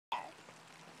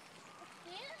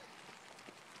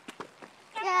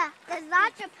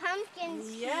lots of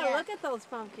pumpkins Yeah, here. look at those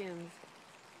pumpkins.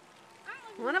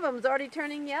 One of them's already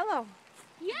turning yellow.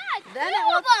 Yeah, Then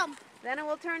two of them. Then it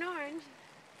will turn orange.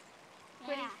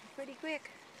 Yeah. Pretty quick.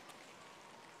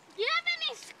 Do you have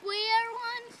any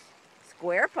square ones?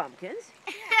 Square pumpkins?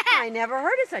 I never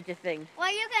heard of such a thing.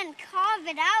 Well, you can carve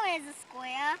it out as a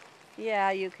square.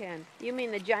 Yeah, you can. You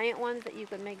mean the giant ones that you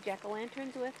could make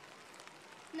jack-o'-lanterns with?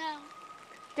 No.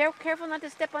 Careful not to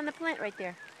step on the plant right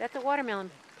there. That's a watermelon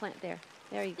plant there.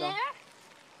 There you go. There?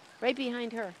 Right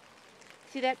behind her.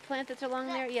 See that plant that's along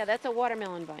there? Yeah, that's a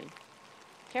watermelon vine.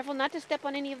 Careful not to step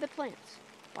on any of the plants.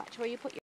 Watch where you put your